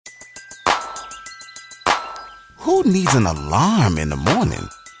Who needs an alarm in the morning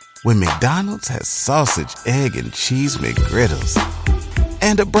when McDonald's has sausage, egg, and cheese McGriddles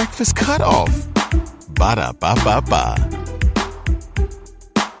and a breakfast cutoff? Ba-da-ba-ba-ba.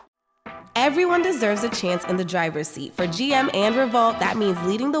 Everyone deserves a chance in the driver's seat. For GM and Revolt, that means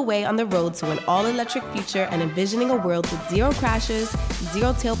leading the way on the road to an all-electric future and envisioning a world with zero crashes,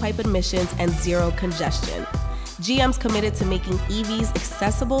 zero tailpipe emissions, and zero congestion. GM's committed to making EVs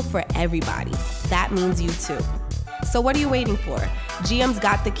accessible for everybody. That means you too. So what are you waiting for? GM's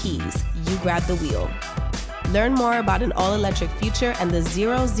got the keys. You grab the wheel. Learn more about an all-electric future and the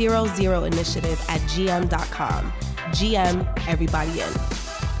 000 initiative at gm.com. GM, everybody in.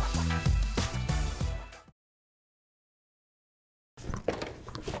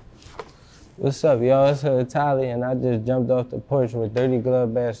 What's up, y'all? It's Tali, and I just jumped off the porch with Dirty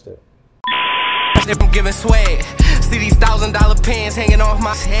Glove Bastard. I'm giving swag. See these $1,000 pants hanging off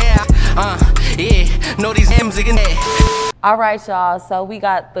my hair. Yeah, know these M's again. All right, y'all. So we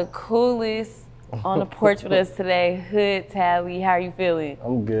got the coolest on the porch with us today, Hood Tali. How are you feeling?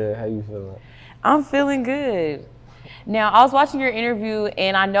 I'm good. How you feeling? I'm feeling good. Now, I was watching your interview,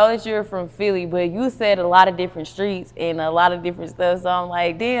 and I know that you're from Philly, but you said a lot of different streets and a lot of different stuff. So I'm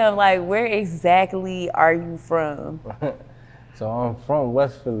like, damn, like, where exactly are you from? So I'm from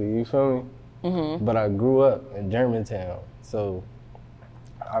West Philly, you feel me? Mm-hmm. But I grew up in Germantown. So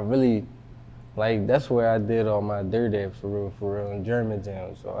I really, like, that's where I did all my dirt at, for real, in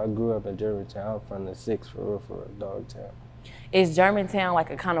Germantown. So I grew up in Germantown. I'm from the 6, for real, Dogtown. Is Germantown like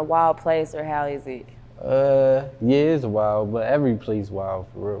a kind of wild place, or how is it? Yeah, it's wild, but every place wild,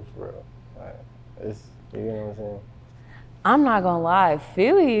 for real. Like, it's, you know what I'm saying? I'm not gonna lie,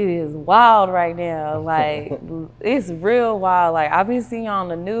 Philly is wild right now. Like, it's real wild. Like, I've been seeing on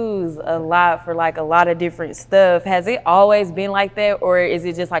the news a lot for like a lot of different stuff. Has it always been like that, or is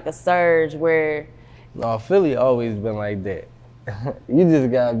it just like a surge where? No, Philly always been like that. You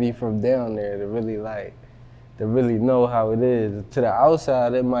just gotta be from down there to really know how it is. To the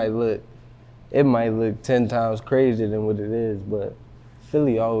outside, it might look 10 times crazier than what it is, but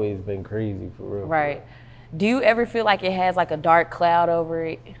Philly always been crazy, for real. Right. For real. Do you ever feel like it has like a dark cloud over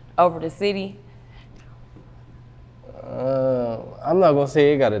it, over the city? I'm not gonna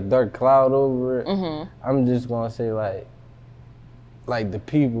say it got a dark cloud over it. Mm-hmm. I'm just gonna say like the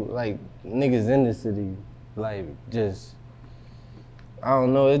people, like niggas in the city, like just, I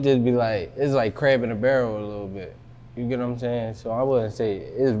don't know, it just be like, it's like crab in a barrel a little bit. You get what I'm saying? So I wouldn't say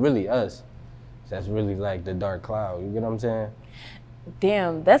it's really us. That's really like the dark cloud. You get what I'm saying?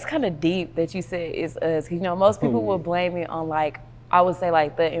 Damn, that's kind of deep that you said it's us. You know, most people will blame it on like, I would say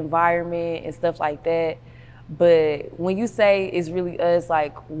like the environment and stuff like that. But when you say it's really us,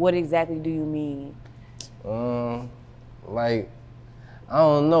 like what exactly do you mean? Like, I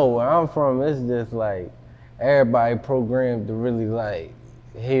don't know, where I'm from, it's just like everybody programmed to really like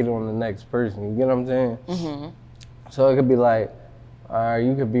hate on the next person. You get what I'm saying? Mm-hmm. So it could be like, all right,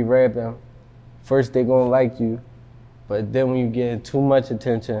 you could be rapping. First they gonna like you, but then when you get too much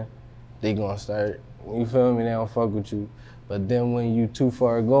attention, they gonna start, you feel me, they don't fuck with you. But then when you too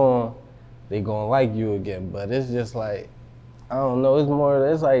far gone, they gonna like you again. But it's just like, I don't know,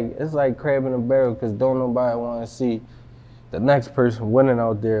 it's like crab in a barrel, because don't nobody wanna see the next person winning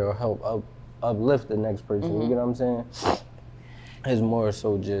out there or help uplift the next person. Mm-hmm. You get what I'm saying? It's more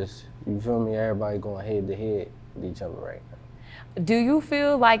so just, you feel me, everybody going head to head with each other right now. Do you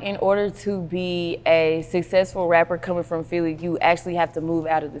feel like in order to be a successful rapper coming from Philly, you actually have to move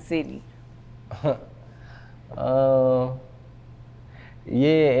out of the city? Yeah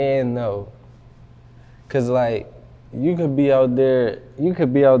and no. Cause like, you could be out there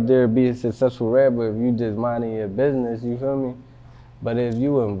be a successful rapper if you just minding your business, you feel me? But if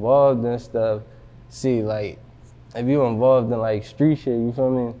you involved in stuff, see, like, if you involved in like street shit, you feel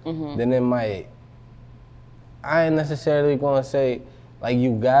me? Mm-hmm. Then it might, I ain't necessarily gonna say like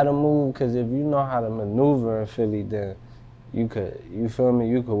you gotta move, cause if you know how to maneuver in Philly, then you could, you feel me,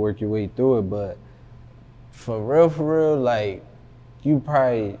 you could work your way through it. But for real, like, you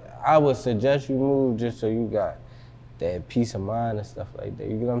probably, I would suggest you move just so you got that peace of mind and stuff like that.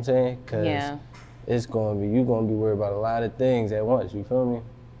 You get what I'm saying? Cause yeah. It's gonna be, you gonna be worried about a lot of things at once, you feel me?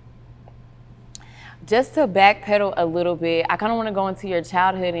 Just to backpedal a little bit, I kind of want to go into your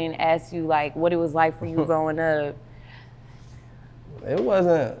childhood and ask you like what it was like for you growing up. It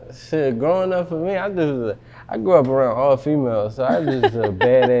wasn't shit growing up for me. I grew up around all females, so I just a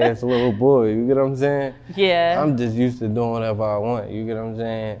badass little boy. You get what I'm saying? Yeah. I'm just used to doing whatever I want. You get what I'm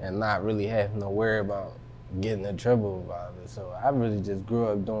saying? And not really having to worry about getting in trouble about it. So I really just grew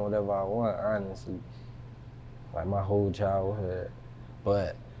up doing whatever I want, honestly, like my whole childhood.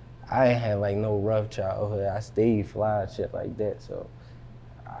 But I ain't had like no rough childhood. I stayed fly and shit like that. So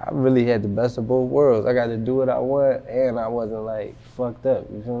I really had the best of both worlds. I got to do what I want, and I wasn't like fucked up.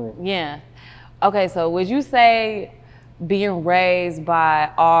 You feel me? Yeah. Okay, so would you say being raised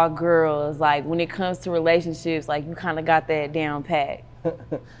by all girls, like when it comes to relationships, like you kind of got that down pat?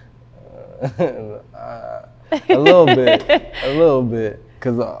 A little bit,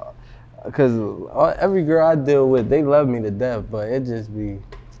 cause every girl I deal with, they love me to death, but it just be,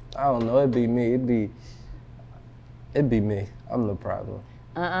 I don't know, it'd be me. I'm the problem.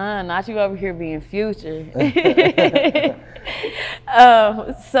 Not you over here being Future.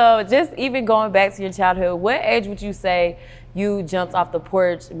 So just even going back to your childhood, what age would you say you jumped off the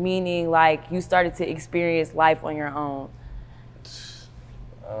porch, meaning like you started to experience life on your own?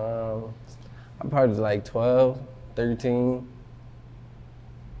 I'm probably like 12, 13.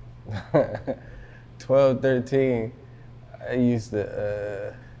 12, 13. I used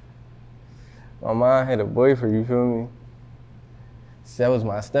to, my mom had a boyfriend, you feel me? See, that was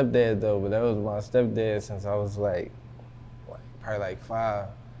my stepdad though, but that was my stepdad since I was like probably like 5.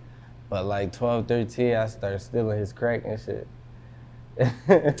 But like 12, 13, I started stealing his crack and shit.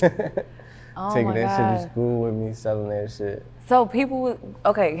 Oh Taking my that God. shit to school with me, selling that shit. So people would,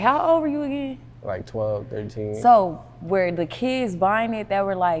 okay, how old were you again? Like 12, 13. So were the kids buying it that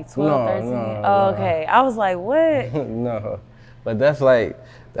were like 12, No, 13? no, Oh, no. okay. I was like, what? No, but that's like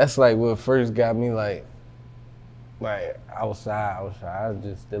what first got me like outside. I was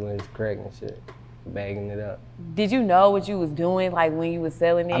just stealing his crack and shit, bagging it up. Did you know what you was doing like when you was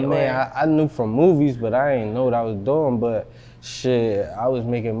selling it? I mean, or? I knew from movies, but I didn't know what I was doing. But shit, I was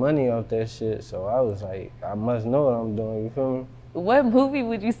making money off that shit, so I was like, I must know what I'm doing. You feel me? What movie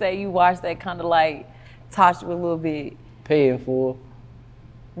would you say you watched that kind of like taught you a little bit? Pay in Full.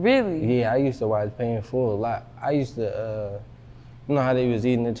 Really? Yeah, I used to watch Pay in Full a lot. I used to, you know how they was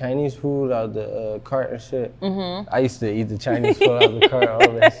eating the Chinese food out the cart and shit? Mm-hmm. I used to eat the Chinese food out the cart,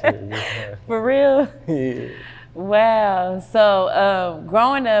 all that shit. Yeah. For real? Yeah. Wow. So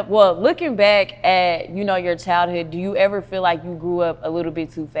growing up, well, looking back at, you know, your childhood, do you ever feel like you grew up a little bit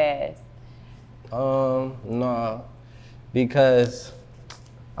too fast? No, because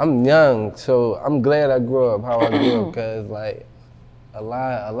I'm young, so I'm glad I grew up how I grew up, because like a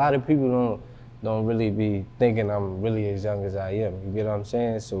lot of people don't really be thinking I'm really as young as I am. You get what I'm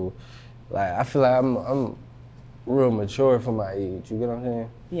saying? So like I feel like I'm real mature for my age. You get what I'm saying?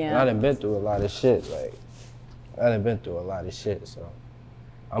 Yeah. And I done been through a lot of shit. So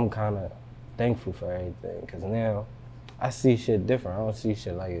I'm kind of thankful for everything, because now I see shit different. I don't see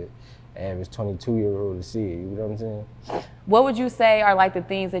shit like an average 22-year-old to see it. You know what I'm saying? What would you say are like the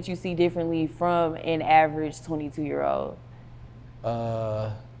things that you see differently from an average 22-year-old?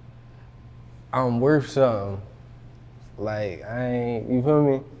 I'm worth something. Like, I ain't, you feel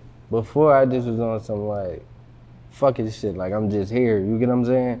me? Before I just was on some like fucking shit. Like, I'm just here. You get what I'm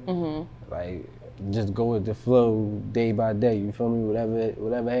saying? Mm-hmm. Like, just go with the flow day by day. You feel me? Whatever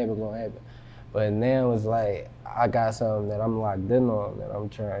happen, gonna happen. But now it's like I got something that I'm locked in on, that I'm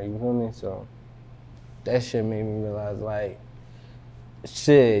trying. You feel me? So that shit made me realize, like,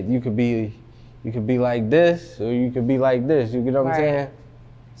 shit, you could be like this, or you could be like this. You get what I'm saying?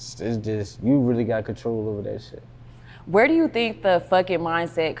 It's just, you really got control over that shit. Where do you think the fucking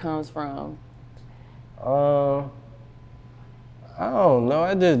mindset comes from? I don't know.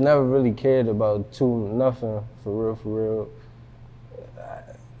 I just never really cared about nothing, for real.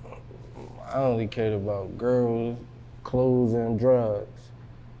 I only cared about girls, clothes, and drugs.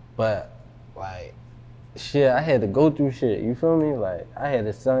 But, like, shit, I had to go through shit, you feel me? Like, I had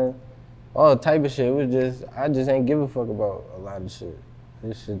a son, all type of shit. It was just, I just ain't give a fuck about a lot of shit.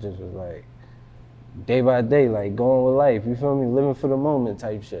 This shit just was like, day by day, like, going with life, you feel me? Living for the moment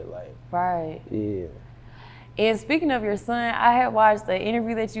type shit, like. Right. Yeah. And speaking of your son, I had watched the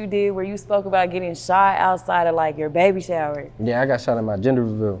interview that you did where you spoke about getting shot outside of like your baby shower. Yeah, I got shot at my gender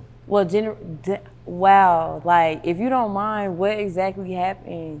reveal. Well, wow, like if you don't mind, what exactly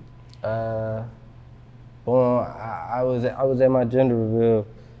happened? Well, I was at my gender reveal.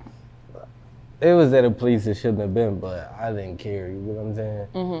 It was at a place it shouldn't have been, but I didn't care. You know what I'm saying?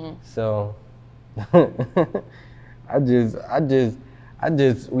 Mm-hmm. So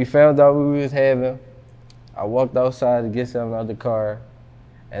we found out what we was having. I walked outside to get something out of the car,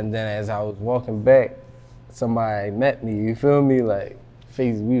 and then as I was walking back, somebody met me. You feel me? Like,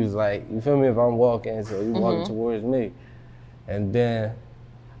 we was like, you feel me? If I'm walking, so he walking towards me, and then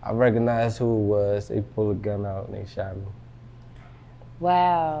I recognized who it was. They pulled a gun out and they shot me.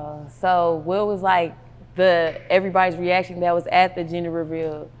 Wow. So what was like everybody's reaction that was at the gender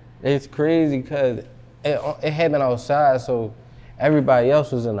reveal? It's crazy because it happened outside, so everybody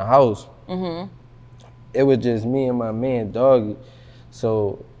else was in the house. It was just me and my man Doggy.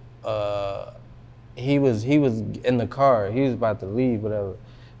 So he was in the car. He was about to leave, whatever.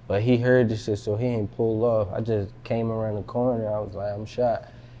 But he heard this shit, so he ain't pulled off. I just came around the corner. I was like, I'm shot.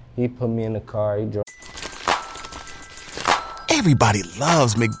 He put me in the car. He drove. Everybody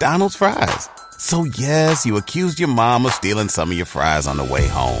loves McDonald's fries. So yes, you accused your mom of stealing some of your fries on the way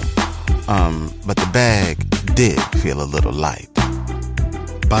home. But the bag did feel a little light.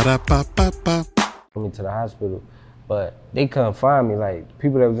 Ba-da-ba-ba-ba. Took me to the hospital, but they couldn't find me. Like,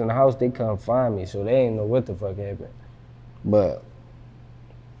 people that was in the house, they couldn't find me, so they ain't know what the fuck happened. But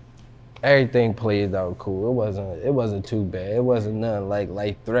everything played out cool. It wasn't too bad. It wasn't nothing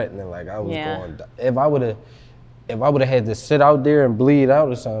like threatening. Like I was going. If I would have had to sit out there and bleed out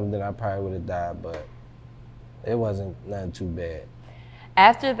or something, then I probably would have died. But it wasn't nothing too bad.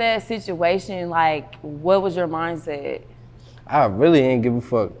 After that situation, like, what was your mindset? I really ain't give a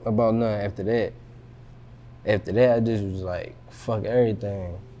fuck about nothing after that. After that, I just was like, fuck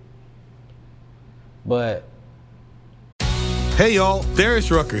everything. But hey y'all,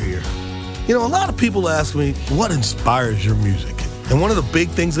 Darius Rucker here. You know, a lot of people ask me, what inspires your music? And one of the big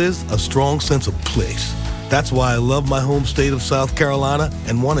things is a strong sense of place. That's why I love my home state of South Carolina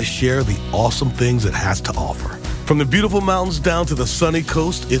and want to share the awesome things it has to offer. From the beautiful mountains down to the sunny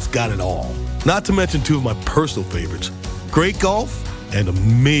coast, it's got it all. Not to mention two of my personal favorites, great golf and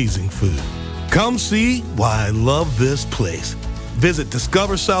amazing food. Come see why I love this place. Visit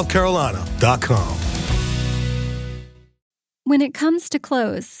discoversouthcarolina.com. When it comes to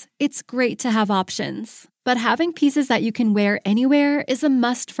clothes, it's great to have options, but having pieces that you can wear anywhere is a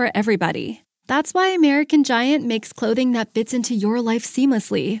must for everybody. That's why American Giant makes clothing that fits into your life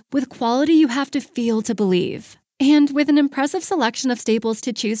seamlessly, with quality you have to feel to believe. And with an impressive selection of staples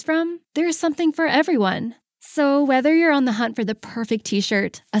to choose from, there's something for everyone. So whether you're on the hunt for the perfect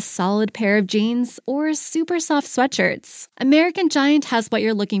t-shirt, a solid pair of jeans, or super soft sweatshirts, American Giant has what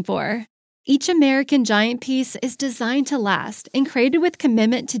you're looking for. Each American Giant piece is designed to last and created with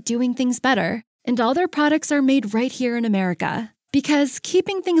commitment to doing things better. And all their products are made right here in America. Because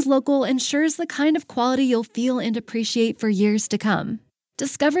keeping things local ensures the kind of quality you'll feel and appreciate for years to come.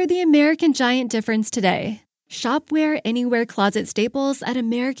 Discover the American Giant difference today. Shop Wear Anywhere closet staples at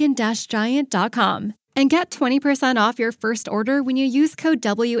american-giant.com. And get 20% off your first order when you use code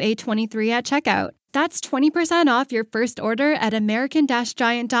WA23 at checkout. That's 20% off your first order at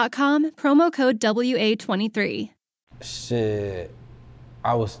american-giant.com, promo code WA23. Shit,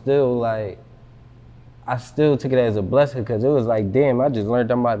 I still took it as a blessing because it was like, damn, I just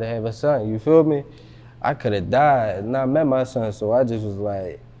learned I'm about to have a son, you feel me? I could have died and not met my son, so I just was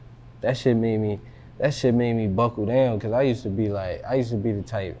like, that shit made me buckle down because I used to be the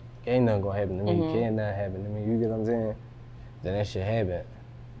type, ain't nothing gonna happen to me, can't nothing happen to me, you get what I'm saying? Then that shit happened.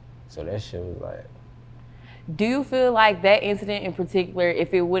 So that shit was like. Do you feel like that incident in particular,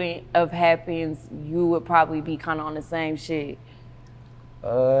 if it wouldn't have happened, you would probably be kind of on the same shit?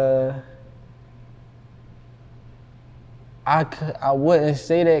 I wouldn't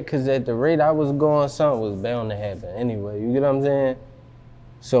say that because at the rate I was going, something was bound to happen anyway, you get what I'm saying?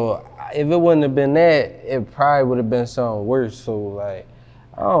 So if it wouldn't have been that, it probably would have been something worse. So like,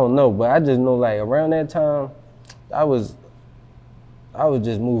 I don't know, but I just know like around that time, I was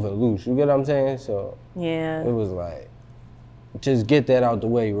just moving loose, you get what I'm saying? So yeah, it was like, just get that out the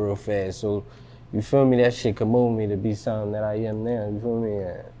way real fast. So you feel me, that shit could move me to be something that I am now, you feel me?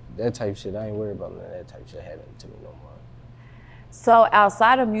 And that type shit, I ain't worried about none of that type shit happening to me no more. So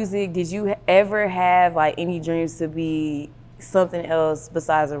outside of music, did you ever have like any dreams to be something else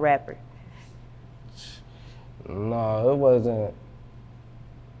besides a rapper? No, it wasn't.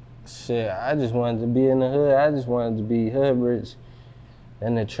 Shit, I just wanted to be in the hood. I just wanted to be hood rich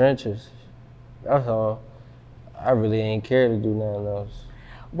in the trenches. That's all. I really ain't care to do nothing else.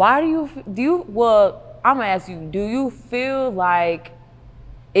 Why well, I'm gonna ask you, do you feel like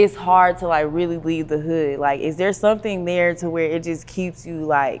it's hard to like really leave the hood? Like, is there something there to where it just keeps you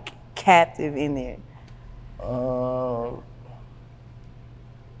like captive in there?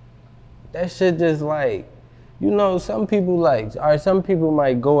 That shit just like, you know, some people might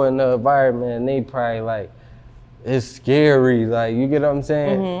go in the environment and they probably like, it's scary, like, you get what I'm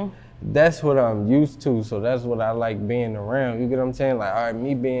saying? Mm-hmm. That's what I'm used to, so that's what I like being around, you get what I'm saying? Like, all right,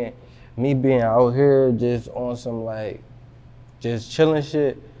 me being out here just on some like, just chilling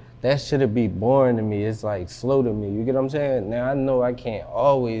shit, that shit'd be boring to me. It's like slow to me, you get what I'm saying? Now I know I can't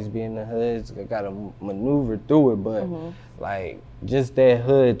always be in the hood, I gotta maneuver through it, but like just that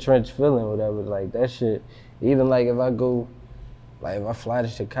hood trench feeling, whatever, like that shit, even like if I go Like if I fly to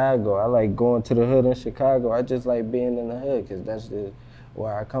Chicago, I like going to the hood in Chicago. I just like being in the hood because that's just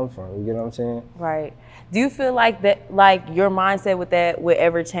where I come from. You get what I'm saying? Right. Do you feel like that, like your mindset with that would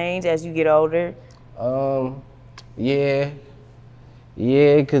ever change as you get older? Yeah.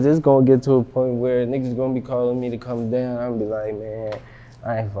 Yeah, because it's going to get to a point where niggas going to be calling me to come down. I'm going to be like, man,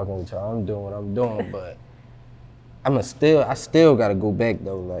 I ain't fucking with y'all. I'm doing what I'm doing. But I still got to go back,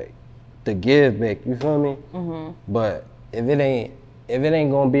 though, like, to give back. You feel me? Mm-hmm. But if it ain't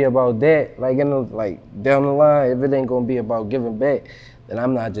going to be about that, like, down the line, if it ain't going to be about giving back, then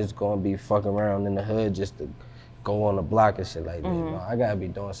I'm not just going to be fucking around in the hood just to go on the block and shit like that. No, I got to be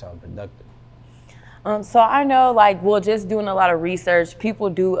doing something productive. So I know, like, well, just doing a lot of research,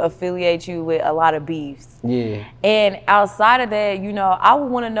 people do affiliate you with a lot of beefs. Yeah. And outside of that, you know, I would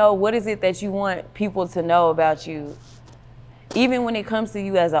want to know, what is it that you want people to know about you, even when it comes to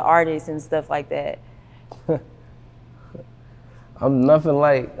you as an artist and stuff like that? I'm nothing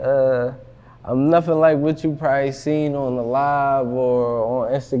like what you probably seen on the live or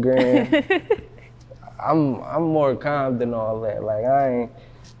on Instagram. I'm more calm than all that. Like I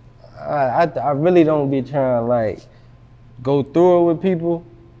really don't be trying to like go through it with people,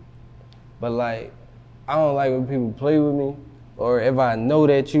 but like I don't like when people play with me, or if I know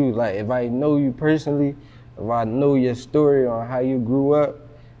that you, like if I know you personally, if I know your story on how you grew up,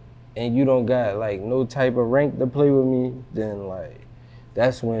 and you don't got like no type of rank to play with me, then like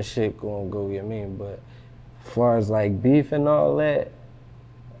that's when shit gonna go, you know what I mean? But as far as like beef and all that,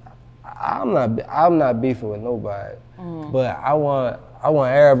 I'm not beefing with nobody. But I want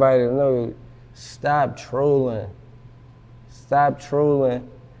everybody to know, stop trolling. Stop trolling.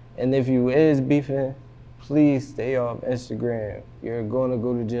 And if you is beefing, please stay off Instagram. You're gonna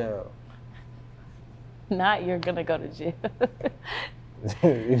go to jail. Not you're gonna go to jail.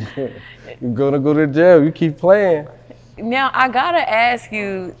 You're gonna go to jail. You keep playing. Now I gotta ask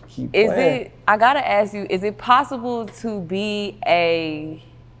you, is it possible to be a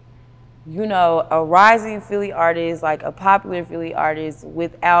rising Philly artist, like a popular Philly artist,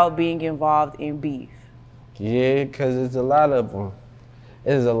 without being involved in beef? Yeah, cause it's a lot of them.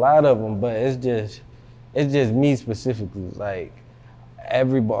 But it's just me specifically. Like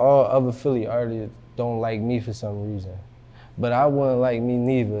all other Philly artists don't like me for some reason. But I wouldn't like me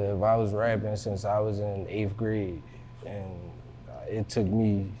neither if I was rapping since I was in 8th grade. And it took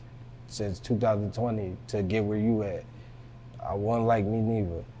me since 2020 to get where you at. I wouldn't like me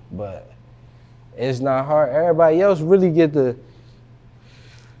neither. But it's not hard. Everybody else really get the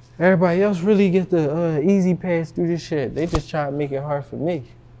easy pass through this shit. They just try to make it hard for me.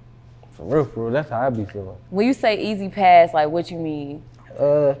 For real, that's how I be feeling. When you say easy pass, like what you mean?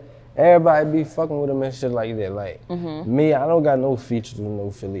 Everybody be fucking with them and shit like that. Like me, I don't got no features with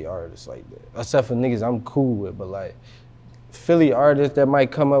no Philly artists like that. Except for niggas I'm cool with, but like Philly artists that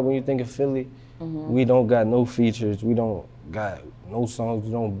might come up when you think of Philly, we don't got no features. We don't got no songs.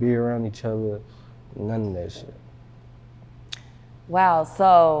 We don't be around each other. None of that shit. Wow.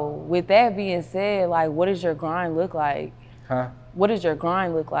 So with that being said, like, what does your grind look like? Huh? What does your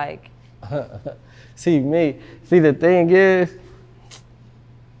grind look like? See, the thing is,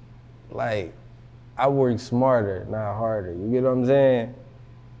 like, I work smarter, not harder. You get what I'm saying?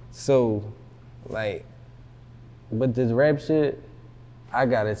 So, like, with this rap shit, I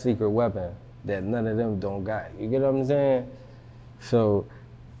got a secret weapon that none of them don't got. You get what I'm saying? So,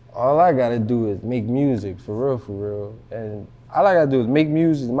 all I gotta do is make music, for real. And all I gotta do is make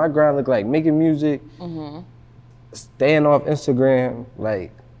music. My grind look like making music, staying off Instagram,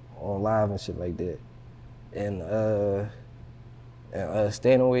 like, on live and shit like that. And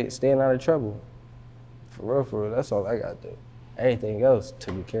staying out of trouble. For real, that's all I gotta do. Everything else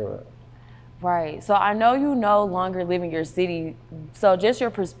taken care of. Right. So I know you no longer live in your city. So just your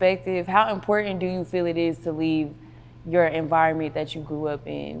perspective, how important do you feel it is to leave your environment that you grew up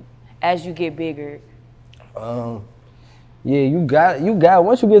in as you get bigger? Yeah, you got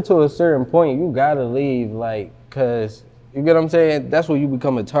once you get to a certain point, you gotta leave, like, cause you get what I'm saying? That's where you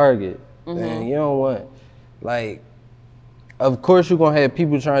become a target. And you don't want, like, of course you're gonna have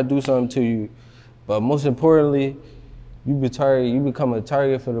people trying to do something to you, but most importantly, you become a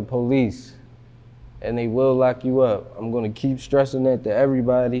target for the police, and they will lock you up. I'm gonna keep stressing that to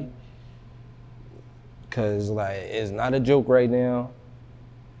everybody, cause like, it's not a joke right now.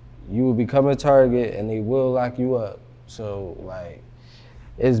 You will become a target and they will lock you up. So like,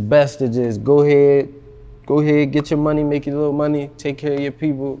 it's best to just go ahead, get your money, make your little money, take care of your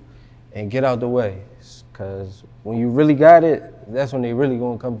people, and get out the way. Cause when you really got it, that's when they really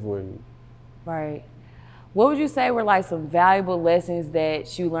gonna come for you. Right. What would you say were like some valuable lessons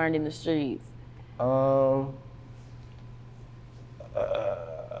that you learned in the streets?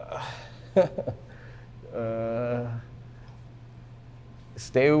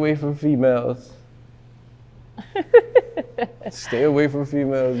 Stay away from females. Stay away from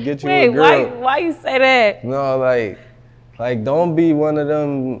females. Get you a girl. Wait, why you say that? No, like don't be one of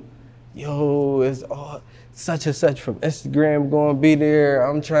them. Yo, it's all such and such from Instagram going to be there.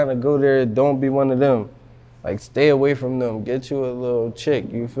 I'm trying to go there. Don't be one of them. Like, stay away from them. Get you a little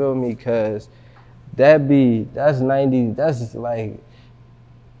chick. You feel me? Cause that's like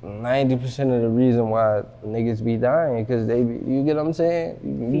 90% of the reason why niggas be dying. Cause you get what I'm saying?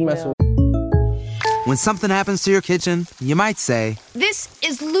 You mess with. When something happens to your kitchen, you might say, "This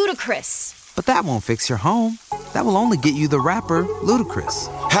is ludicrous." but that won't fix your home. That will only get you the rapper,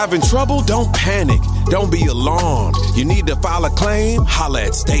 Ludacris. Having trouble? Don't panic. Don't be alarmed. You need to file a claim? Holla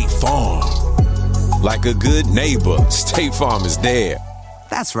at State Farm. Like a good neighbor, State Farm is there.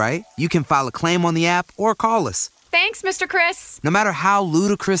 That's right. You can file a claim on the app or call us. Thanks, Mr. Chris. No matter how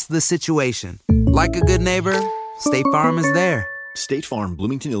ludicrous the situation, like a good neighbor, State Farm is there. State Farm,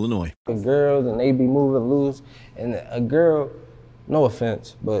 Bloomington, Illinois. Girls and they be moving loose, and a girl, no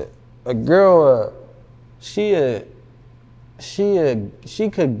offense, but a girl, she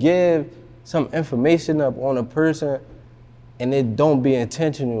could give some information up on a person, and it don't be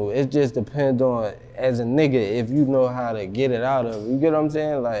intentional. It just depends on, as a nigga, if you know how to get it out of. You get what I'm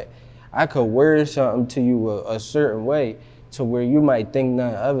saying? Like, I could word something to you a certain way to where you might think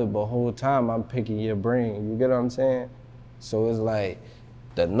nothing of it, but whole time I'm picking your brain. You get what I'm saying? So it's like,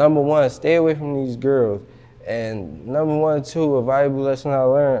 the number one, stay away from these girls. And number one, too, a valuable lesson I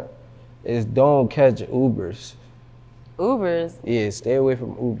learned is don't catch Ubers. Ubers? Yeah, stay away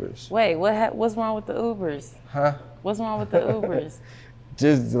from Ubers. Wait, what's wrong with the Ubers? Huh? What's wrong with the Ubers?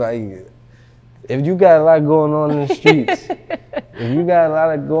 Just like, if you got a lot going on in the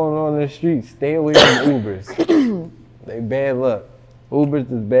streets, stay away from Ubers. They bad luck. Ubers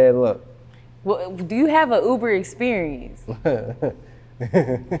is bad luck. Well, do you have an Uber experience?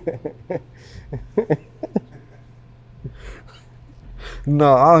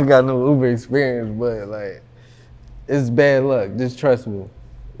 No, I don't got no Uber experience, but like, it's bad luck. Just trust me.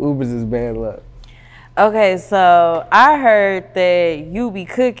 Ubers is bad luck. Okay, so I heard that you be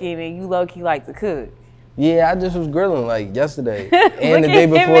cooking and you low-key like to cook. Yeah, I just was grilling like yesterday and the day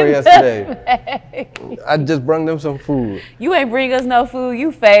before yesterday. I just brought them some food. You ain't bring us no food.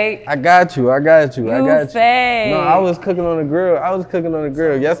 You fake. I got you. You fake. No, I was cooking on the grill.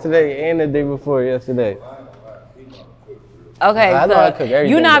 Yesterday and the day before yesterday. Okay, I know I cook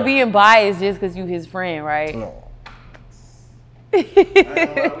everything, you not though. being biased just because you his friend, right? No.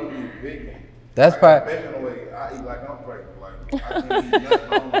 That's probably. I eat like I'm pregnant. Like I can't eat nothing.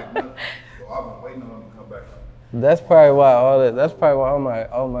 I don't like nothing. So I've been waiting on them to come back. That's probably why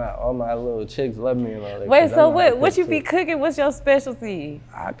all my little chicks love me and all that. Wait, so what you be cooking? What's your specialty?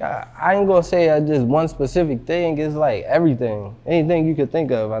 I ain't gonna say I just one specific thing. It's like everything. Anything you could think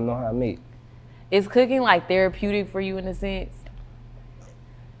of, I know how to make. Is cooking like therapeutic for you in a sense?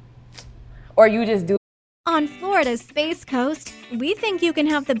 Or you just do? On Florida's Space Coast, we think you can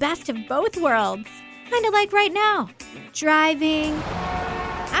have the best of both worlds. Kind of like right now. Driving,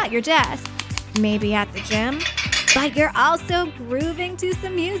 at your desk, maybe at the gym, but you're also grooving to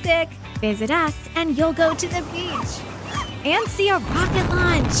some music. Visit us and you'll go to the beach and see a rocket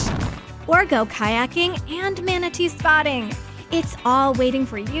launch. Or go kayaking and manatee spotting. It's all waiting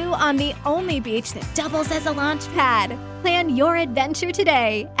for you on the only beach that doubles as a launch pad. Plan your adventure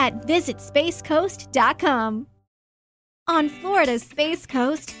today at visitspacecoast.com. On Florida's Space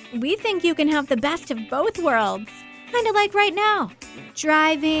Coast, we think you can have the best of both worlds. Kind of like right now.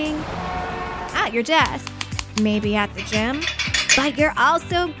 Driving, at your desk, maybe at the gym, but you're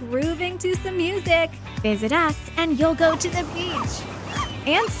also grooving to some music. Visit us and you'll go to the beach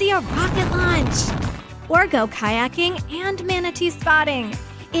and see a rocket launch. Or go kayaking and manatee spotting.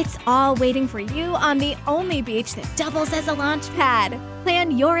 It's all waiting for you on the only beach that doubles as a launch pad.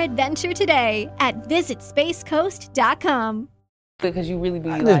 Plan your adventure today at visitspacecoast.com. Because you really be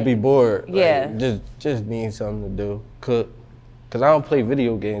I just be bored. Yeah. Like, just need something to do. Cook. Cause I don't play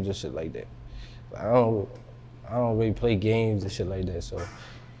video games and shit like that. I don't really play games and shit like that. So.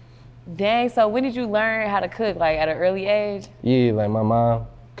 Dang, so when did you learn how to cook? Like at an early age? Yeah, like my mom.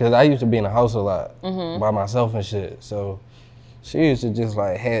 Cause I used to be in the house a lot by myself and shit. So she used to just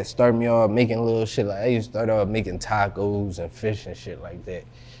like start me off making little shit. Like I used to start off making tacos and fish and shit like that,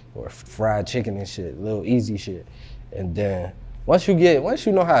 or fried chicken and shit, little easy shit. And then once you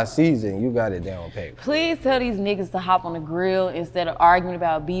know how to season, you got it down pat. Please tell these niggas to hop on the grill instead of arguing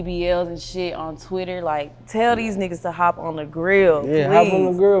about BBLs and shit on Twitter. Like tell these niggas to hop on the grill. Yeah, please. hop on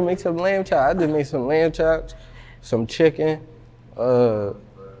the grill, make some lamb chops. I just made some lamb chops, some chicken.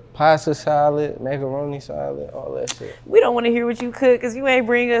 Pasta salad, macaroni salad, all that shit. We don't want to hear what you cook because you ain't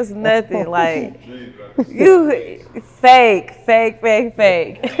bring us nothing. Like, you fake.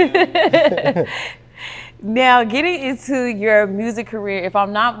 Now, getting into your music career, if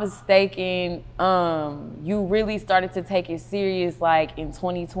I'm not mistaken, you really started to take it serious like in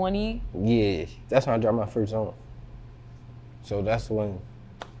 2020? Yeah, that's when I dropped my first song. So that's when,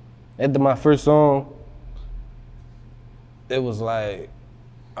 after my first song, it was like,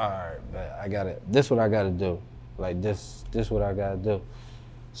 all right, man, this what I gotta do. Like this what I gotta do.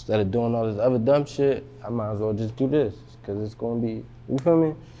 Instead of doing all this other dumb shit, I might as well just do this, cause it's gonna be, you feel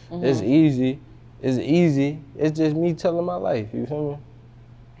me? Mm-hmm. It's easy. It's just me telling my life, you feel me?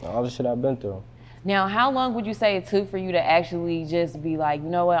 All the shit I've been through. Now, how long would you say it took for you to actually just be like, you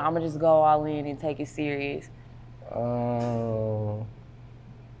know what, I'm gonna just go all in and take it serious?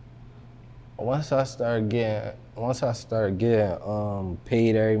 Once I started getting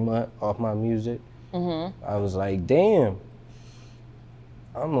paid every month off my music, I was like, damn.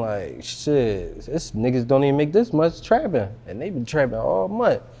 I'm like, shit, this niggas don't even make this much trapping. And they been trapping all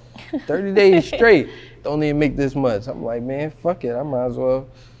month. 30 days straight, don't even make this much. I'm like, man, fuck it, I might as well,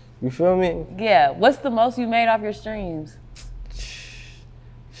 you feel me? Yeah, what's the most you made off your streams?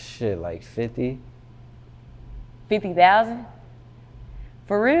 Shit, like 50. 50,000?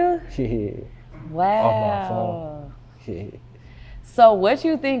 For real? Yeah. Wow. Off my phone. Yeah. So what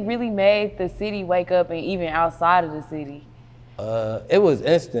you think really made the city wake up, and even outside of the city? It was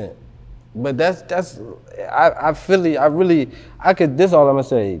instant. But I feel it, this all I'm gonna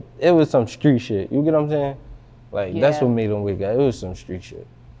say. It was some street shit. You get what I'm saying? Like, that's what made them wake up. It was some street shit.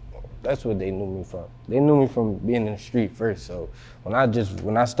 That's what they knew me from. They knew me from being in the street first. So when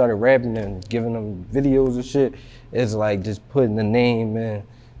I started rapping and giving them videos and shit, it's like just putting the name in,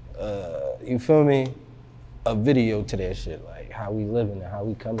 you feel me? A video to that shit, like how we living and how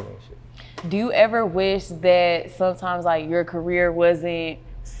we coming and shit. Do you ever wish that sometimes like your career wasn't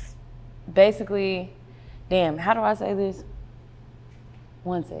basically, damn, how do I say this?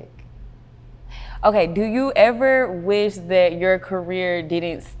 One sec. Okay, do you ever wish that your career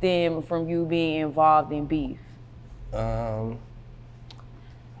didn't stem from you being involved in beef?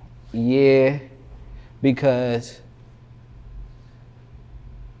 Yeah, because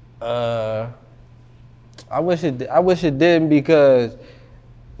I wish it didn't, because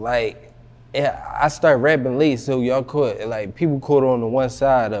like I started rapping late, so y'all caught, like, people caught on the one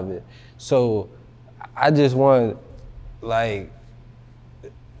side of it. So I just want, like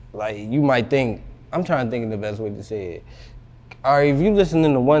you might think, I'm trying to think of the best way to say it. All right, if you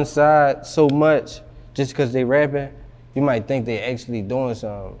listening to one side so much just because they rapping, you might think they actually doing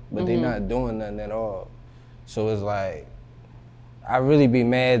something, but they not doing nothing at all. So it's like, I really be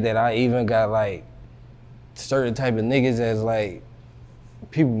mad that I even got like certain type of niggas as like,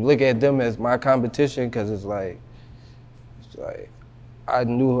 people look at them as my competition, because it's like I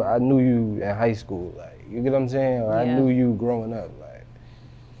knew you in high school, like, you get what I'm saying? Or I knew you growing up, like,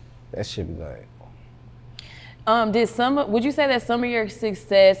 that shit be like. Would you say that some of your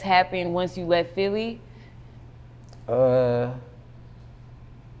success happened once you left Philly? Yeah,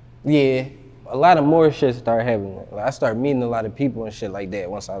 a lot of more shit started happening. Like, I started meeting a lot of people and shit like that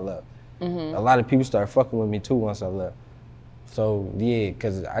once I left. A lot of people started fucking with me too once I left. So yeah,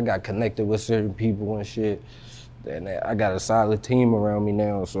 cause I got connected with certain people and shit, and I got a solid team around me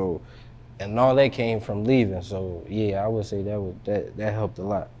now. So, and all that came from leaving. So yeah, I would say that helped a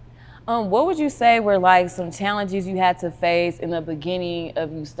lot. What would you say were like some challenges you had to face in the beginning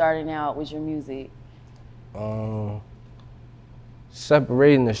of you starting out with your music?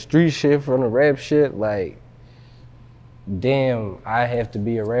 Separating the street shit from the rap shit, like, damn, I have to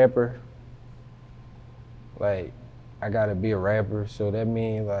be a rapper. Like, I gotta be a rapper, so that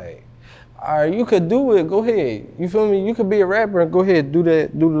means like, all right, you could do it, go ahead. You feel me? You could be a rapper and go ahead, do the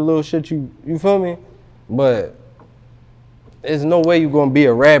little shit you feel me? But there's no way you're gonna be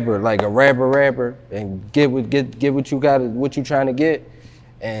a rapper, like a rapper, and get what you got, what you trying to get,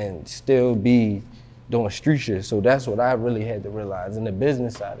 and still be doing street shit. So that's what I really had to realize, in the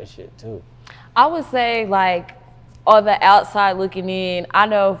business side of shit too. I would say, like, on the outside looking in, I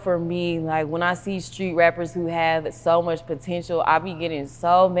know for me, like, when I see street rappers who have so much potential, I be getting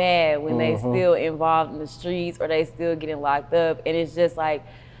so mad when they still involved in the streets or they still getting locked up. And it's just like,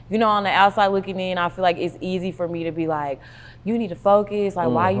 you know, on the outside looking in, I feel like it's easy for me to be like, you need to focus, like,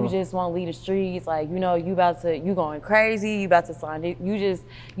 why you just won't leave the streets? Like, you know, you going crazy, you about to sign it, you just,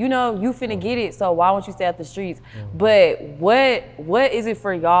 you know, you finna get it, so why won't you stay at the streets? But what is it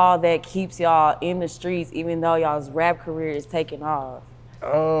for y'all that keeps y'all in the streets even though y'all's rap career is taking off?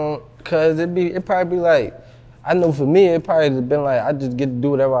 Cause it probably be like, I know for me, it probably has been like, I just get to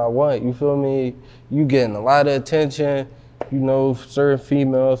do whatever I want, you feel me? You getting a lot of attention, you know, certain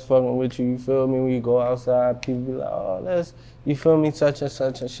females fucking with you, you feel me? When you go outside, people be like, oh, that's, you feel me, such and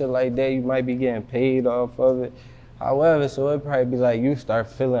shit like that. You might be getting paid off of it. However, so it probably be like you start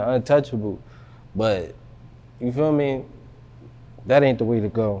feeling untouchable. But, you feel me? That ain't the way to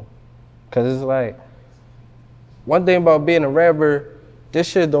go. Cause it's like, one thing about being a rapper, this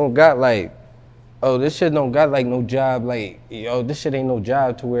shit don't got like, this shit don't got like no job, like, this shit ain't no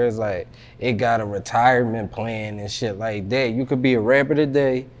job to where it's like, it got a retirement plan and shit like that. You could be a rapper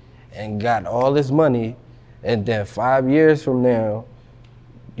today and got all this money, and then 5 years from now,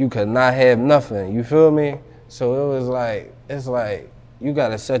 you could not have nothing, you feel me? So it was like, it's like, you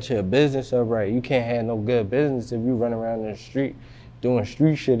gotta set your business up right. You can't have no good business if you run around in the street doing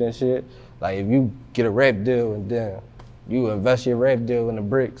street shit and shit. Like if you get a rap deal and then you invest your rap deal in the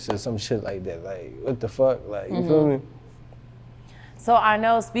bricks or some shit like that. Like, what the fuck? Like, you feel me? So I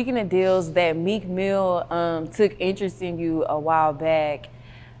know, speaking of deals, that Meek Mill took interest in you a while back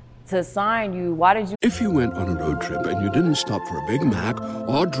to sign you. Why did you? If you went on a road trip and you didn't stop for a Big Mac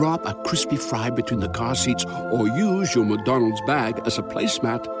or drop a crispy fry between the car seats or use your McDonald's bag as a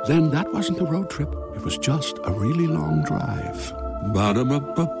placemat, then that wasn't a road trip. It was just a really long drive.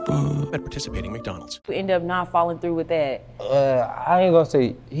 Ba-da-ba-ba-ba. At participating McDonald's. You end up not following through with that? I ain't gonna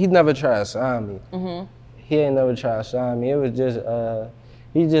say, he never tried to sign me. He ain't never tried to sign me. It was just,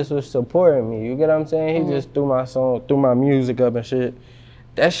 he just was supporting me. You get what I'm saying? He just threw my song, threw my music up and shit.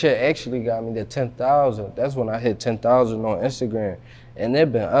 That shit actually got me to 10,000. That's when I hit 10,000 on Instagram. And they've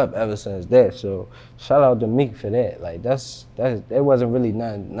been up ever since that. So shout out to Meek for that. Like that wasn't really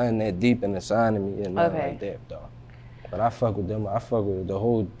nothing that deep into signing me and nothing like that though. But I fuck with them. I fuck with the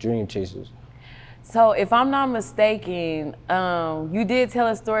whole Dream Chasers. So if I'm not mistaken, you did tell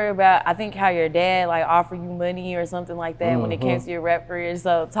a story about, I think, how your dad like offered you money or something like that when it came to your rap career.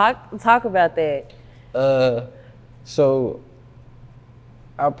 So talk about that. So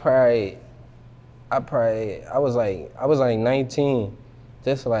I was like 19,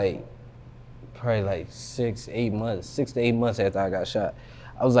 just like probably like 6 to 8 months after I got shot.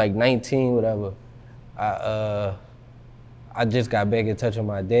 I was like 19, whatever. I just got back in touch with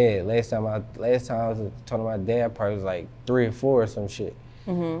my dad. Last time I was talking to my dad, I probably was like 3 or 4 or some shit.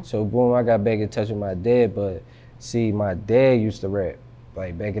 So boom, I got back in touch with my dad, but see, my dad used to rap,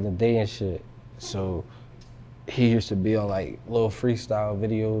 like back in the day and shit. So he used to be on like little freestyle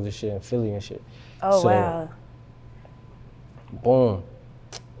videos and shit in Philly and shit. Oh, so, wow. Boom.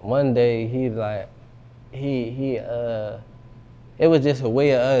 One day it was just a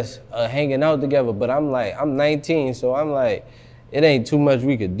way of us hanging out together. But I'm 19, so I'm like, it ain't too much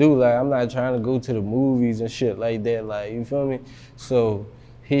we could do. Like, I'm not trying to go to the movies and shit like that. Like, you feel me? So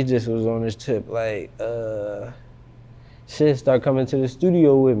he just was on this tip, like, shit, start coming to the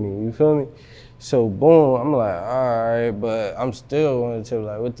studio with me. You feel me? So boom, I'm like, all right, but I'm still on the tip,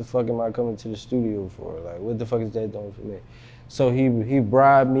 like, what the fuck am I coming to the studio for? Like, what the fuck is that doing for me? So he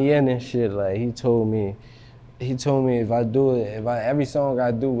bribed me in and shit. Like, he told me if I do it, every song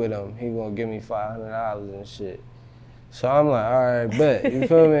I do with him, he gonna give me $500 and shit. So I'm like, all right, bet, you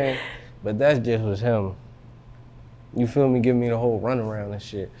feel me? But that just was him. You feel me? Give me the whole runaround and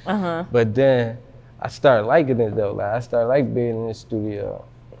shit. But then I started liking it though. Like, I started like being in the studio.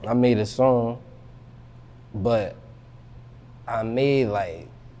 I made a song, but I made like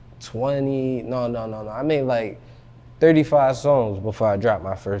I made like 35 songs before I dropped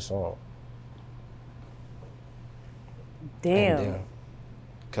my first song. Damn.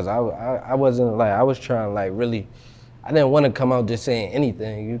 Cause I wasn't like, I was trying to like really, I didn't want to come out just saying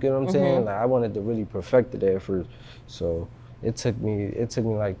anything, you get what I'm saying? Like, I wanted to really perfect it at first. So it took me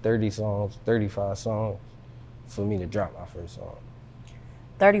like 35 songs for me to drop my first song.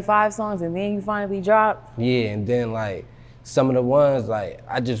 35 songs and then you finally dropped? Yeah, and then like some of the ones, like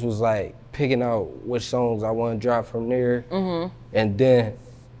I just was like picking out which songs I want to drop from there. And then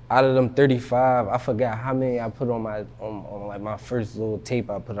out of them 35, I forgot how many I put on like my first little tape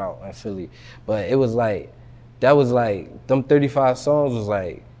I put out in Philly. But it was like, that was like, them 35 songs was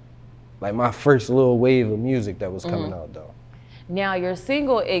like my first little wave of music that was coming out though. Now your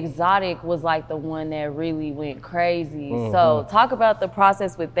single Exotic was like the one that really went crazy. So talk about the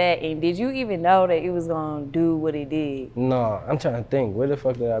process with that, and did you even know that it was gonna do what it did? No, I'm trying to think, where the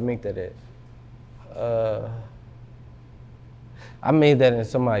fuck did I make that at? I made that in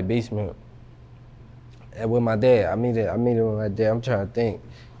somebody's basement with my dad. I made it with my dad. I'm trying to think.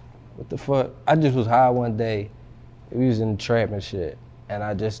 What the fuck? I just was high one day. We was in the trap and shit. And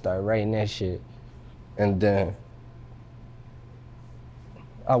I just started writing that shit. And then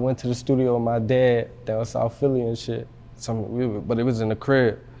I went to the studio with my dad down South Philly and shit. But it was in the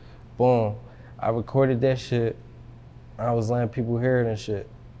crib. Boom. I recorded that shit. I was letting people hear it and shit.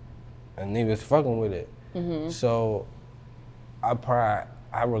 And they was fucking with it. So I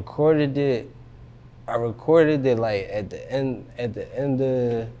recorded it. I recorded it like at the end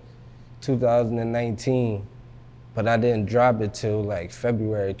of 2019, but I didn't drop it till like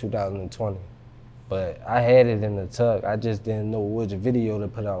February 2020. But I had it in the tuck. I just didn't know which video to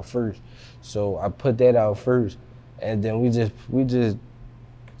put out first. So I put that out first, and then we just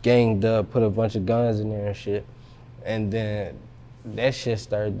ganged up, put a bunch of guns in there and shit. And then that shit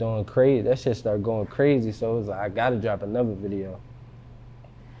started doing crazy. That shit started going crazy. So it was like, I gotta drop another video.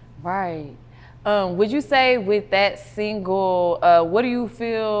 Right. Would you say with that single, what do you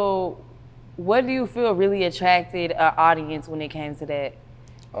feel really attracted an audience when it came to that?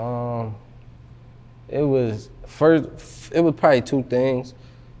 It was probably two things.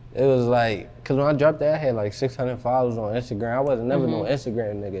 It was like, cause when I dropped that, I had like 600 followers on Instagram. I wasn't never no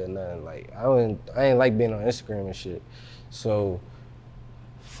Instagram nigga or nothing. Like I ain't like being on Instagram and shit. So,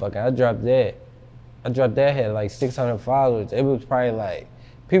 I dropped that. Had like 600 followers. It was probably like,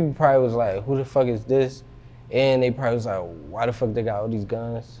 people probably was like, who the fuck is this? And they probably was like, why the fuck they got all these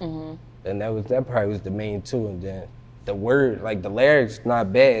guns? And that probably was the main two. And then the word, like the lyrics,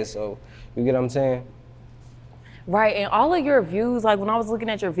 not bad. So you get what I'm saying? Right, and all of your views, like when I was looking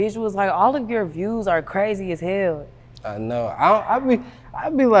at your visuals, like all of your views are crazy as hell. I know. I be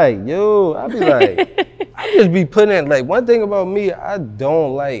like, I just be putting in, like, one thing about me, I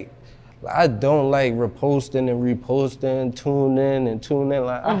don't like reposting and reposting, tune in.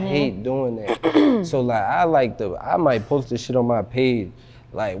 Like, I hate doing that. So like, I might post this shit on my page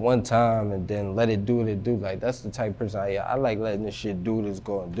like one time and then let it do what it do. Like, that's the type of person I am. I like letting this shit do what it's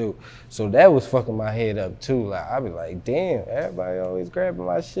gonna do. So that was fucking my head up too. Like, I be like, damn, everybody always grabbing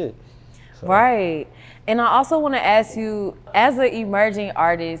my shit. So. Right. And I also want to ask you, as an emerging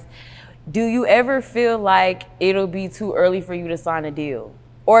artist, do you ever feel like it'll be too early for you to sign a deal?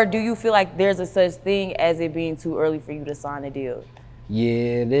 Or do you feel like there's a such thing as it being too early for you to sign a deal?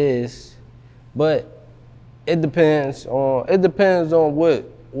 Yeah, it is. But it depends on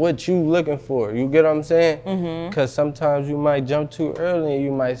what you looking for. You get what I'm saying? Because sometimes you might jump too early and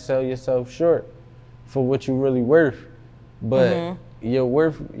you might sell yourself short for what you really worth. But your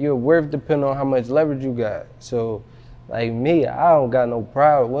worth depends on how much leverage you got. So, like me, I don't got no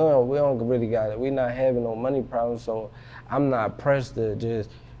problem. We don't really got it. We not having no money problems. So I'm not pressed to just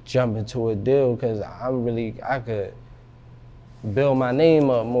jump into a deal because I could build my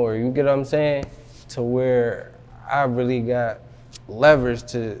name up more. You get what I'm saying? To where I really got leverage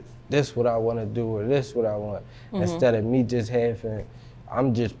to this what I want to do or this what I want. Instead of me just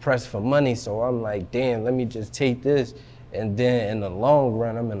I'm just pressed for money. So I'm like, damn, let me just take this. And then in the long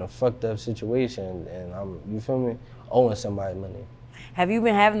run, I'm in a fucked up situation and you feel me, owing somebody money. Have you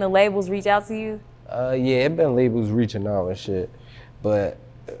been having the labels reach out to you? Yeah, it been labels reaching out and shit, but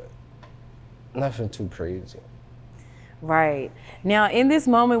nothing too crazy. Right. Now, in this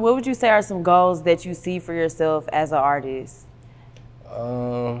moment, what would you say are some goals that you see for yourself as an artist?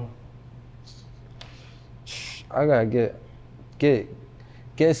 I gotta get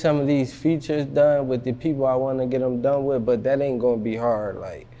some of these features done with the people I want to get them done with, but that ain't gonna be hard,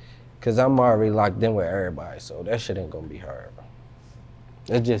 like, cause I'm already locked in with everybody, so that shit ain't gonna be hard.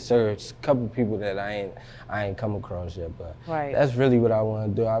 It just serves a couple people that I ain't come across yet, but that's really what I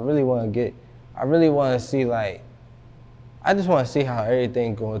want to do. I really want to see, like, I just want to see how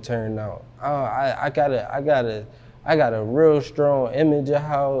everything gonna turn out. I got a real strong image of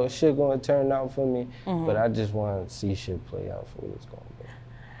how shit gonna turn out for me, but I just want to see shit play out for what it's gonna be.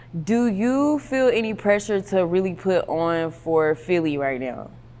 Do you feel any pressure to really put on for Philly right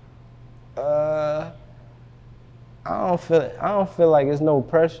now? I don't feel like it's no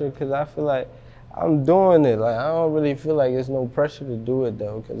pressure because I feel like I'm doing it. Like, I don't really feel like it's no pressure to do it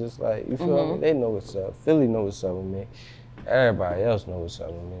though, because it's like, you feel me? They know what's up. Philly know what's up with me. Everybody else knows what's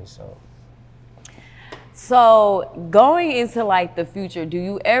up with me, So going into like the future, do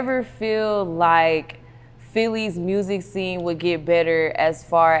you ever feel like Philly's music scene would get better as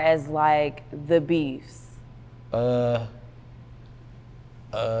far as like the beefs? No.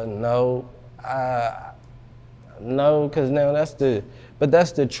 No, because now that's the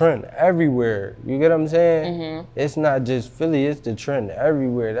trend everywhere. You get what I'm saying? It's not just Philly, it's the trend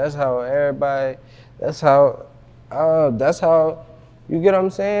everywhere. That's how, you get what I'm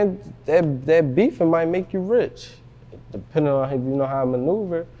saying? That beefing might make you rich, depending on if you know how to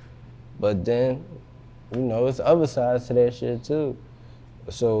maneuver. But then, it's other sides to that shit too.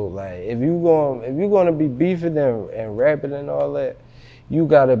 So like, if you gonna be beefing and rapping and all that, you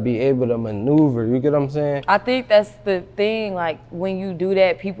gotta be able to maneuver. You get what I'm saying? I think that's the thing. Like when you do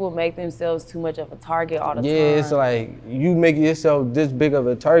that, people make themselves too much of a target all the time. Yeah, it's like you make yourself this big of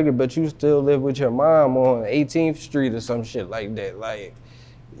a target, but you still live with your mom on 18th Street or some shit like that. Like,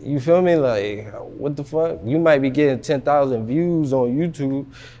 you feel me? Like, what the fuck? You might be getting 10,000 views on YouTube,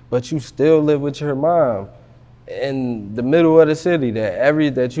 but you still live with your mom in the middle of the city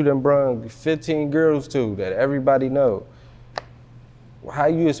that you done brung 15 girls to, that everybody know. How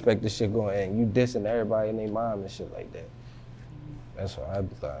you expect this shit going in? You dissing everybody and their mom and shit like that. That's what I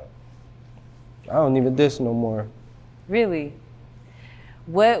be like. I don't even diss no more. Really?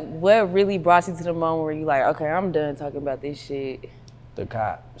 What really brought you to the moment where you like, okay, I'm done talking about this shit? The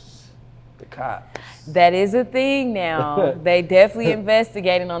cops. That is a thing now. They definitely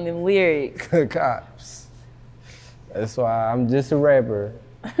investigating on them lyrics. The cops. That's why I'm just a rapper.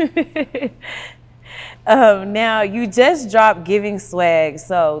 Now, you just dropped Giving Swag,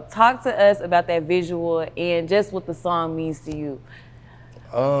 so talk to us about that visual and just what the song means to you.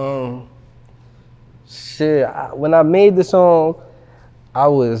 When I made the song, I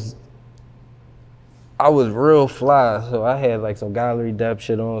was real fly, so I had like some gallery depth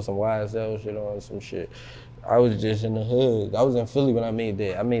shit on, some YSL shit on, some shit. I was just in the hood. I was in Philly when I made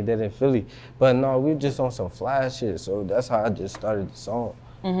that. I made that in Philly. But no, we were just on some fly shit, so that's how I just started the song.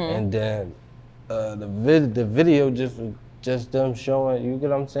 And then the video just them showing, you get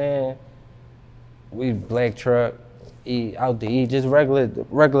what I'm saying? We black truck, out to eat, just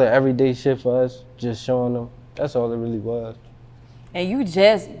regular everyday shit for us, just showing them. That's all it really was. And you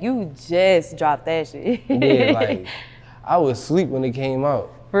just dropped that shit. Yeah, like I was asleep when it came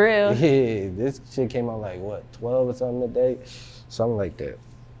out. For real? Yeah, this shit came out like what, 12 or something a day? Something like that.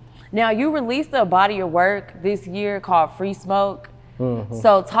 Now you released a body of work this year called Free Smoke.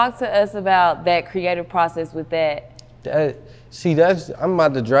 So talk to us about that creative process with that. I'm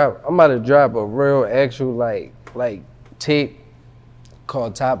about to drop a real actual like tape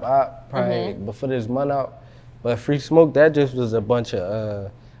called Top Op probably before this month out. But Free Smoke, that just was a bunch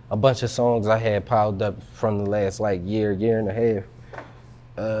of songs I had piled up from the last like year and a half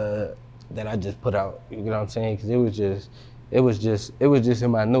that I just put out. You know what I'm saying? Because it was just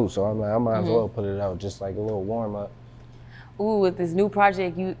in my notes, so I'm like, I might as well put it out, just like a little warm up. Ooh, with this new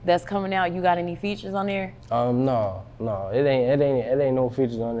project that's coming out, you got any features on there? No, it ain't no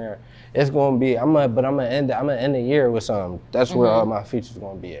features on there. It's gonna be, I'm gonna end the year with something. That's where all my features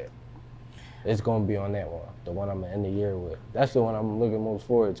gonna be at. It's gonna be on that one, the one I'm gonna end the year with. That's the one I'm looking most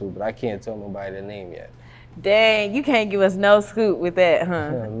forward to, but I can't tell nobody the name yet. Dang, you can't give us no scoop with that,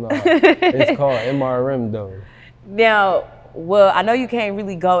 huh? No, it's called MRM though. Now, well, I know you can't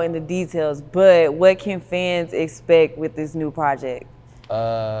really go into details, but what can fans expect with this new project?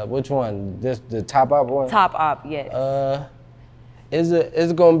 Which one? The Top Op one? Top Op, yes.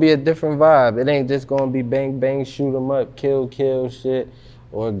 It's gonna be a different vibe. It ain't just gonna be bang bang, shoot 'em up, kill shit,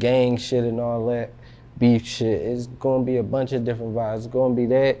 or gang shit and all that, beef shit. It's gonna be a bunch of different vibes. It's gonna be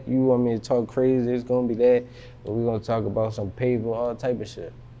that. You want me to talk crazy? It's gonna be that. But we're gonna talk about some paper, all type of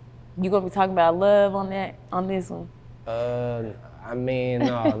shit. You gonna be talking about love on this one? I mean,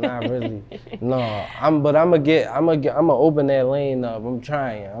 no, not really. No, I'm gonna open that lane up. I'm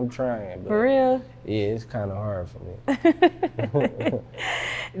trying. But for real? Yeah, it's kind of hard for me.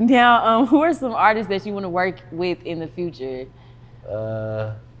 Now, who are some artists that you want to work with in the future?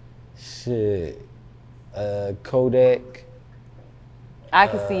 Kodak. I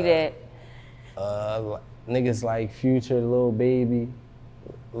can see that. Niggas like Future, Lil Baby,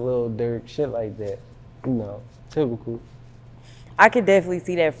 Lil Durk, shit like that. You know, typical. I could definitely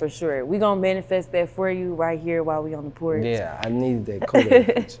see that for sure. We gonna manifest that for you right here while we on the porch. Yeah, I need that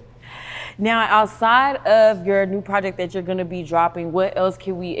Kodak. Now, outside of your new project that you're gonna be dropping, what else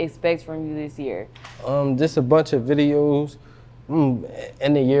can we expect from you this year? Just a bunch of videos.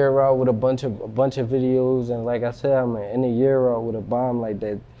 End the year out with a bunch of videos, and like I said, I'm gonna end the year out with a bomb like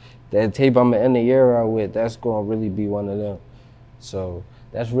that. That tape I'm gonna end the year out with, that's gonna really be one of them. So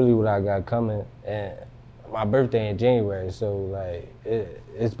that's really what I got coming. And my birthday in January, so like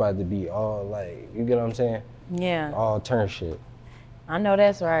it's about to be all like, you get what I'm saying? Yeah. All turn shit. I know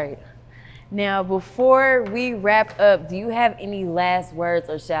that's right. Now, before we wrap up, do you have any last words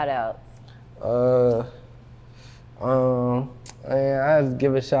or shout outs? I just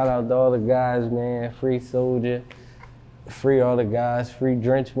give a shout out to all the guys, man. Free Soldier, free all the guys, free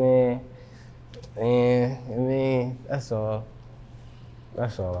Drench Man. And I mean, that's all.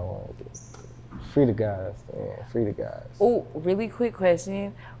 That's all I want to do. Free the guys, man. Free the guys. Oh, really quick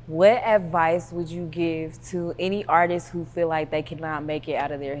question. What advice would you give to any artists who feel like they cannot make it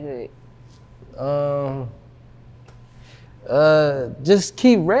out of their hood? Just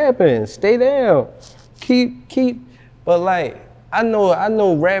keep rapping, stay down, keep. But like, I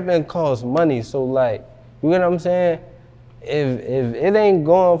know rapping costs money, so like, you get what I'm saying? If it ain't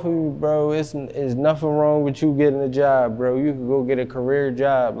going for you, bro, it's nothing wrong with you getting a job, bro. You can go get a career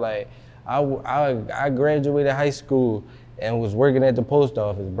job. Like, I graduated high school and was working at the post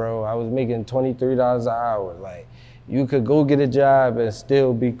office, bro. I was making $23 an hour. Like, you could go get a job and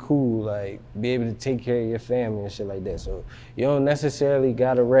still be cool, like, be able to take care of your family and shit like that. So you don't necessarily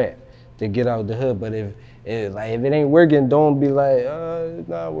gotta rap to get out the hood, but if it ain't working, don't be like, it's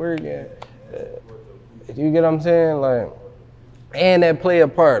not working. You get what I'm saying? Like, and that play a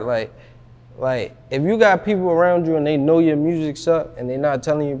part. Like if you got people around you and they know your music suck and they not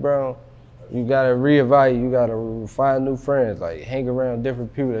telling you, bro, you gotta reevaluate. You gotta find new friends. Like, hang around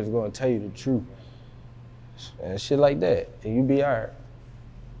different people that's gonna tell you the truth and shit like that, and you be alright.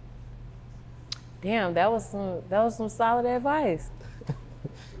 Damn, that was some solid advice.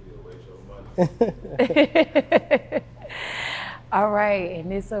 All right,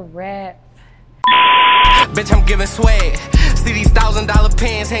 and it's a wrap. Bitch, I'm giving swag. See these $1,000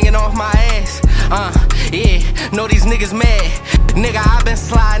 pants hanging off my ass. Yeah, know these niggas mad. Nigga, I been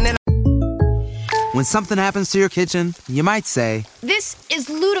sliding in. When something happens to your kitchen, you might say, This is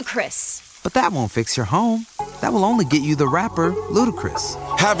ludicrous. but that won't fix your home. That will only get you the rapper,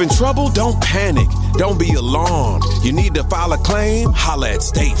 Ludacris. Having trouble? Don't panic. Don't be alarmed. You need to file a claim? Holla at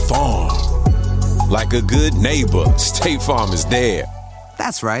State Farm. Like a good neighbor, State Farm is there.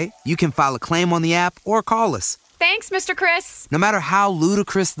 That's right. You can file a claim on the app or call us. Thanks, Mr. Chris. No matter how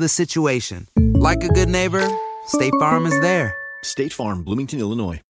ludicrous the situation, like a good neighbor, State Farm is there. State Farm, Bloomington, Illinois.